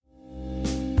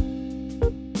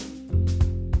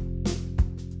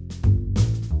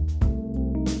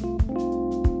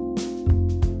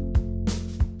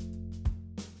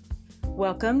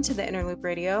Welcome to the Interloop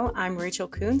Radio. I'm Rachel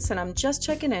Kuntz, and I'm just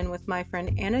checking in with my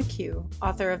friend Anna Q,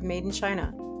 author of Made in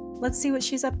China. Let's see what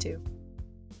she's up to.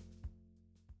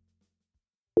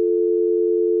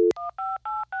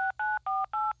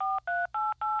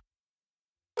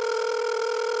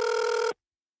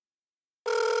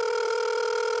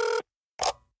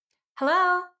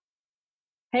 Hello.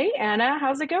 Hey, Anna,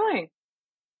 how's it going?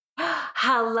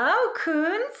 Hello,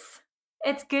 Kuntz.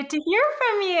 It's good to hear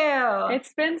from you.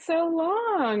 It's been so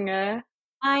long.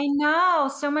 I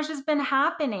know. So much has been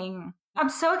happening. I'm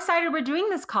so excited we're doing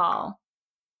this call.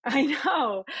 I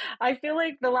know. I feel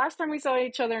like the last time we saw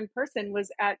each other in person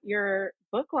was at your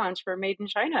book launch for Made in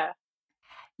China.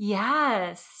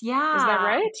 Yes. Is that Yeah.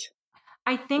 right?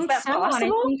 I Is think that so. And I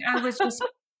possible? think I was just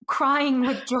crying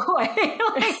with joy. Like,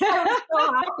 I was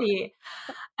so happy.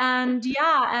 And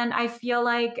and I feel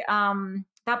like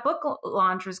that book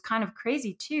launch was kind of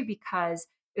crazy too, because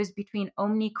it was between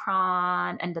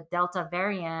Omicron and the Delta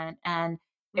variant. And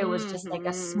it was just like a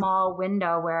Mm-hmm. small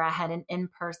window where I had an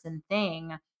in-person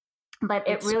thing. But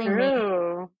it It's really made,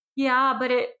 true.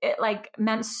 but it like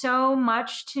meant so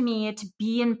much to me to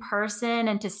be in person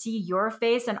and to see your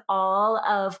face and all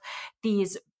of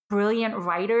these brilliant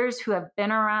writers who have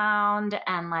been around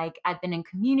and like I've been in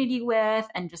community with,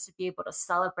 and just to be able to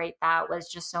celebrate that was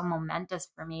just so momentous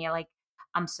for me. Like,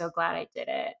 I'm so glad I did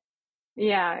it.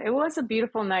 Yeah, it was a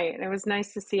beautiful night. It was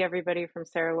nice to see everybody from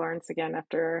Sarah Lawrence again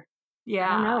after, I don't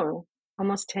Yeah. know,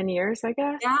 almost 10 years, I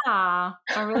guess. Yeah.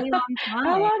 A really long How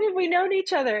time. long have we known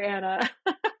each other, Anna?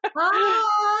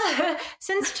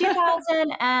 Since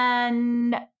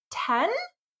 2010?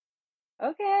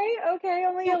 Okay,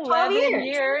 only 12 11 years.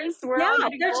 years. We're Yeah, all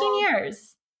getting 13 old.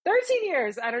 years. 13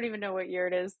 years. I don't even know what year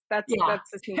it is. That's Yeah.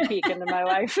 that's a sneak peek into my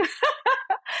life.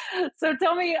 So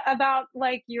tell me about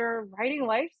like your writing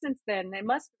life since then. It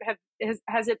must have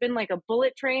has it been like a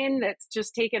bullet train that's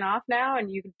just taken off now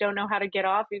and you don't know how to get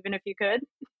off even if you could?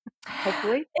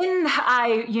 Hopefully. And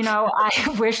I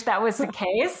wish that was the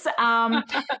case.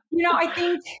 I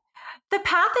think the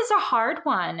path is a hard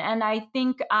one. And I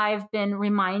think I've been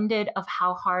reminded of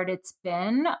how hard it's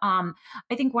been. I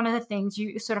think one of the things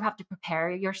you sort of have to prepare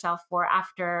yourself for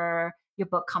after your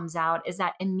book comes out is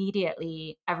that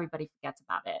immediately everybody forgets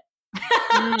about it.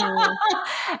 Mm.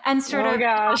 And sort Oh of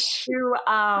gosh.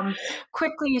 to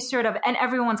quickly sort of, and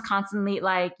everyone's constantly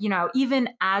like, even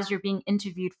as you're being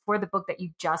interviewed for the book that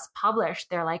you just published,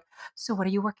 they're like, so what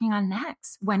are you working on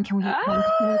next? When can we expect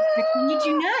to read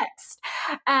you next?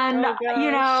 And, Oh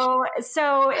gosh.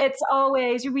 so it's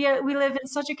always, we live in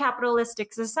such a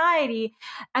capitalistic society.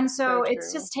 And So so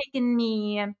it's true. just taken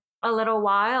me a little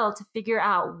while to figure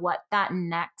out what that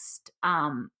next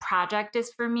project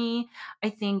is for me.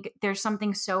 I think there's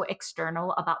something so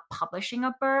external about publishing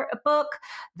a book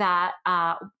that,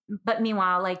 but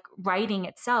meanwhile, like writing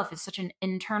itself is such an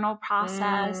internal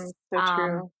process. So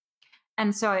true.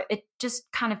 And so it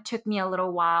just kind of took me a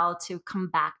little while to come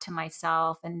back to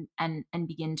myself and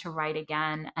begin to write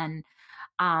again. And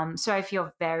so I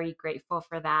feel very grateful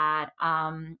for that.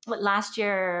 Last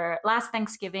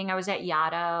Thanksgiving, I was at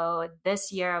Yaddo.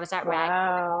 This year, I was at Rag.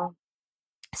 Wow.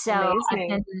 So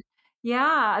Amazing.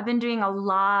 I've been doing a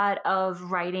lot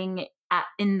of writing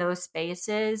in those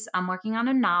spaces. I'm working on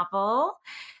a novel.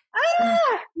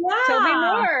 Ah, tell me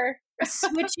Yeah, more.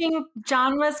 switching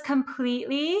genres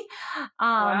completely. Um,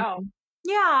 Wow.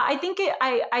 I think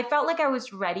I felt like I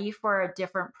was ready for a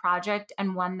different project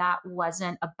and one that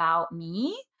wasn't about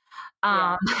me.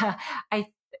 Yeah.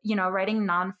 Writing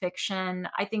nonfiction,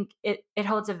 I think it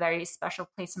holds a very special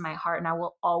place in my heart, and I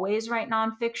will always write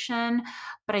nonfiction.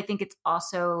 But I think it's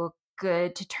also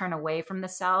good to turn away from the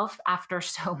self after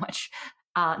so much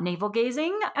navel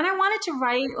gazing. And I wanted to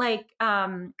write like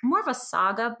more of a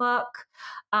saga book.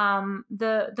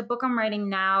 The book I'm writing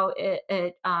now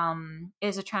it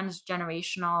is a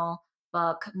transgenerational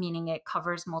book, meaning it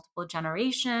covers multiple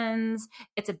generations.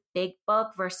 It's a big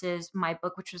book versus my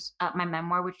book, which was my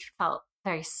memoir, which felt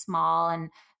very small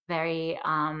and very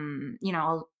in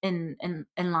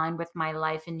line with my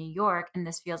life in New York. And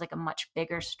this feels like a much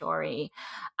bigger story.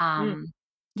 Mm.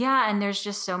 And there's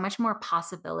just so much more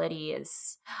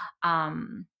possibilities. But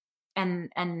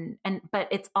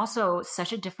it's also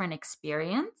such a different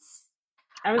experience.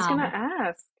 I was gonna Um,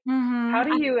 ask, mhm.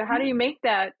 how do you make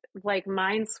that like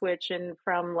mind switch and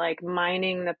from like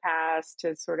mining the past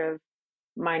to sort of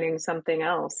mining something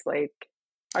else? Like,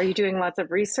 are you doing lots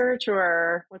of research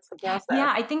or what's the process?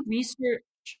 Yeah, I think research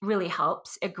really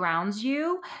helps. It grounds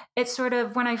you. It's sort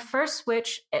of, when I first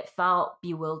switched, it felt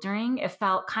bewildering. It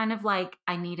felt kind of like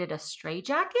I needed a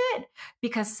straitjacket,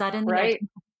 because suddenly I Right?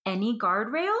 didn't any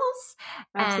guardrails,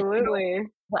 and Absolutely.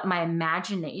 what my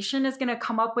imagination is going to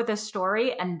come up with a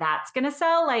story and that's going to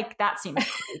sell, like that seems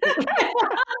crazy.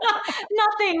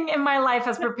 Nothing in my life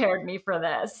has prepared me for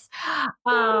this.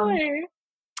 Um, Totally.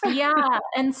 yeah,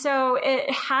 and so it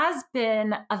has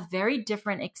been a very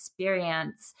different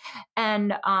experience.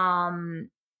 And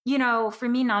for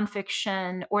me,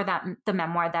 nonfiction or that the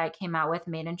memoir that I came out with,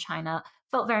 Made in China,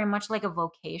 felt very much like a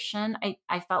vocation.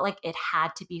 I felt like it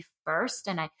had to be first,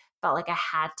 and I felt like I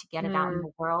had to get it out in Mm,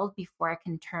 the world before I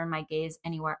can turn my gaze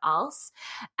anywhere else.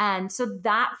 And so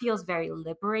that feels very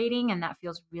liberating and that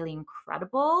feels really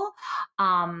incredible. But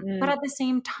mm, at the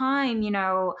same time,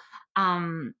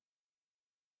 um,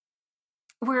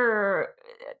 we're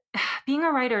being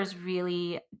a writer is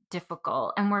really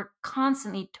difficult, and we're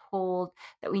constantly told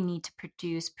that we need to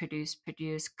produce,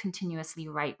 continuously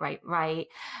write.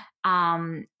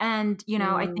 And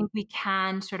I mm. think we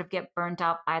can sort of get burnt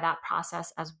out by that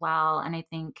process as well. And I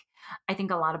think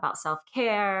a lot about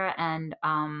self-care and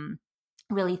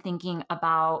really thinking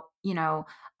about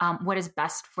what is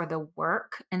best for the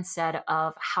work instead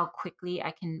of how quickly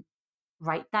I can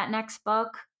write that next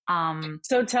book.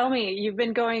 So tell me, you've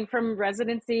been going from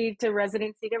residency to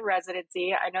residency to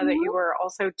residency. I know that you Mhm. were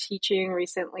also teaching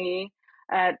recently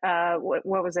at what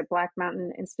was it, Black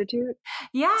Mountain Institute?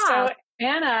 Yeah. So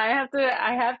Anna, I have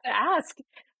to ask,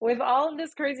 with all of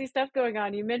this crazy stuff going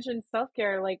on, you mentioned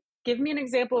self-care. Like, give me an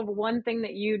example of one thing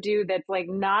that you do that's like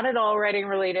not at all writing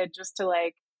related, just to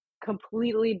like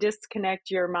completely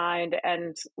disconnect your mind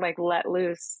and like let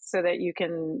loose so that you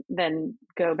can then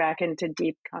go back into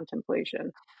deep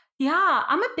contemplation. Yeah,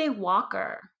 I'm a big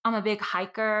walker. I'm a big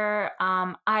hiker.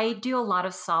 I do a lot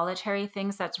of solitary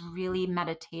things that's really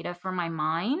meditative for my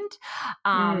mind.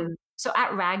 Mm, So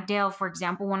at Ragdale, for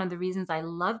example, one of the reasons I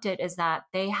loved it is that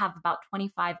they have about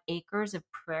 25 acres of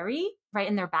prairie right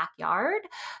in their backyard.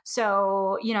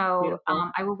 So, beautiful.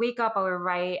 I would wake up, I would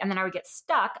write, and then I would get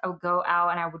stuck. I would go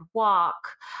out and I would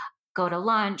walk, go to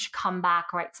lunch, come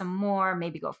back, write some more,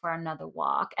 maybe go for another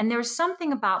walk. And there's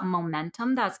something about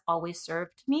momentum that's always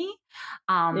served me.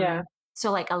 Yeah.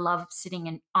 So like I love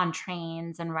sitting on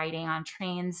trains and writing on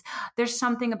trains. There's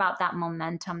something about that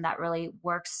momentum that really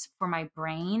works for my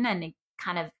brain, and it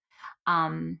kind of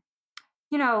um,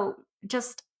 you know,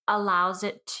 just allows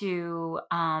it to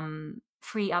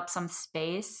free up some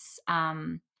space.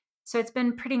 So it's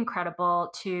been pretty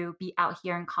incredible to be out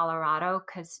here in Colorado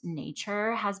because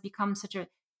nature has become such a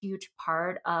huge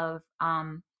part of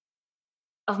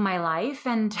my life.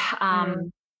 And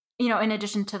Mm. in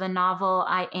addition to the novel,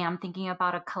 I am thinking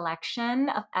about a collection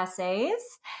of essays.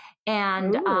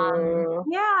 And Ooh,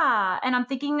 yeah, and I'm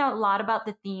thinking a lot about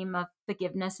the theme of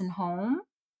forgiveness and home,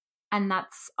 and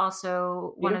that's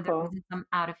also one of the beautiful. reasons I'm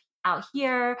out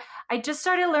here. I just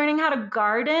started learning how to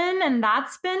garden, and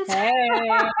that's been Hey.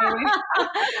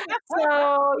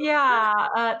 so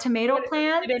yeah, tomato What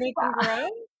plants. did anything grow?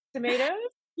 Tomatoes?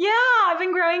 Yeah, I've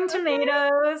been growing Okay.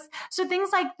 tomatoes. So things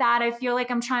like that, I feel like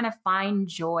I'm trying to find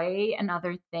joy in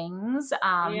other things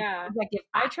Yeah. that give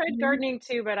I back to tried me. gardening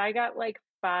too, but I got like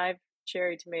five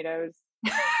cherry tomatoes.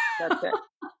 That's it.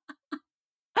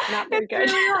 Not very It's good.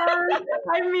 really hard.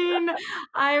 I mean,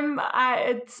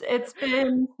 it's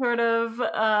been sort of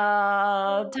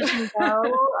touch and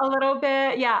go a little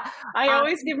bit. Yeah. I Um,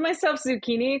 always give myself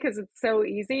zucchini because it's so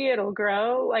easy. It'll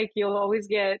grow. Like you'll always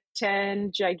get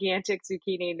 10 gigantic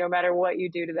zucchini no matter what you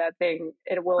do to that thing.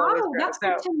 It will always oh, grow. that's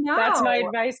good So to that's my know.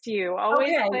 advice to you. Always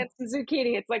Okay. plant some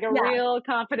zucchini. It's like a Yeah. real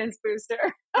confidence booster.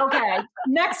 Okay.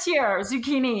 Next year,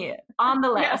 zucchini on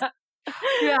the list. Yeah.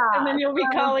 Yeah. And then you'll be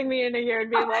So calling me in a year and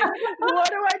being like, what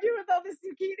do I do with all this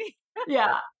zucchini?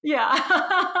 yeah,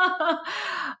 yeah.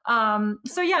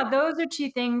 So yeah, those are two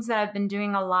things that I've been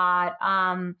doing a lot.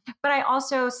 But I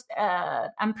also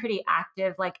I'm pretty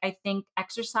active. Like I think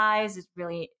exercise is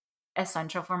really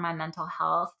essential for my mental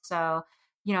health. So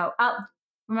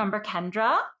remember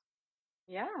Kendra,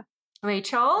 Yeah,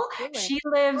 Rachel? absolutely. She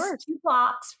Of lives course. 2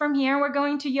 blocks from here. We're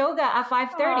going to yoga at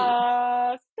 5:30.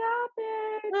 Oh, stop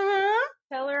it. Mhm.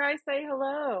 Tell her I say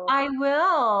hello. I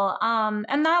will.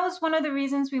 And that was one of the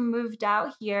reasons we moved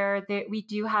out here. That we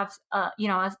do have,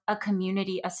 a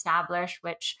community established,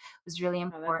 which was really Oh,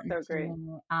 that's important so to great.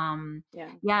 me.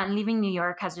 Yeah. Yeah, and leaving New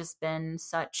York has just been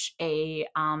such a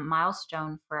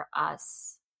milestone for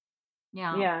us.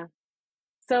 Yeah. Yeah.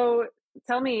 So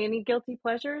tell me, any guilty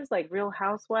pleasures like Real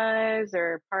Housewives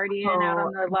or partying out Oh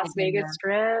on the my Las Vegas goodness.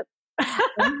 Strip?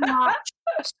 I watch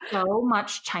so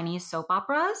much Chinese soap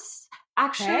operas.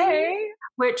 actually, Hey.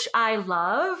 which I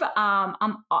love.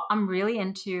 I'm really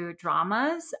into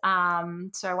dramas.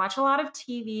 So I watch a lot of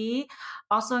TV.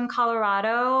 Also in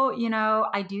Colorado,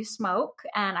 I do smoke,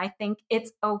 and I think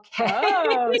it's okay.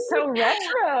 Oh, so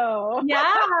retro.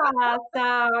 Yeah.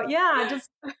 So yeah, just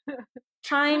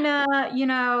trying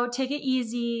to, take it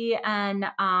easy. And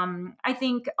I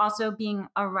think also being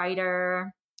a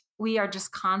writer, we are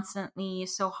just constantly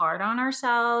so hard on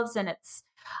ourselves. And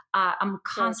I'm So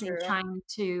constantly true. trying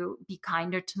to be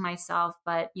kinder to myself,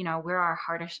 but, we're our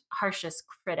harshest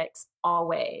critics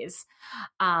always.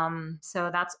 So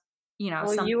that's, Well,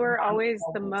 you something were I'm always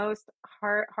the always. most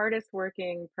hardest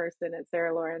working person at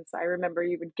Sarah Lawrence. I remember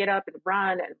you would get up and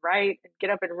run and write and get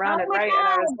up and run Oh and my write. And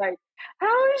I was God. like,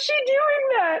 how is she doing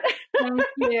that? Thank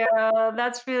you.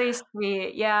 That's really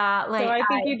sweet. Yeah. So Like I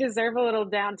think you deserve a little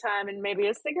downtime and maybe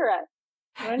a cigarette.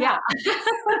 Why yeah.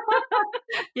 not?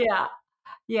 Yeah.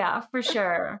 Yeah, for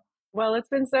sure. Well, it's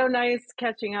been so nice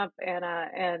catching up, Anna,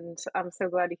 and I'm so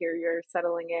glad to hear you're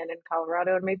settling in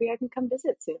Colorado, and maybe I can come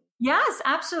visit soon. Yes,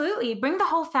 absolutely. Bring the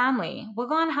whole family. We'll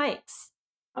go on hikes.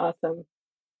 Awesome.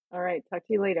 All right. Talk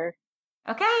to you later.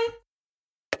 Okay.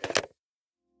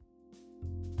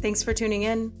 Thanks for tuning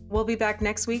in. We'll be back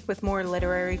next week with more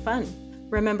literary fun.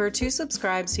 Remember to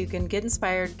subscribe so you can get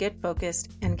inspired, get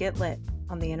focused, and get lit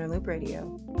on the Inner Loop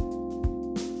Radio.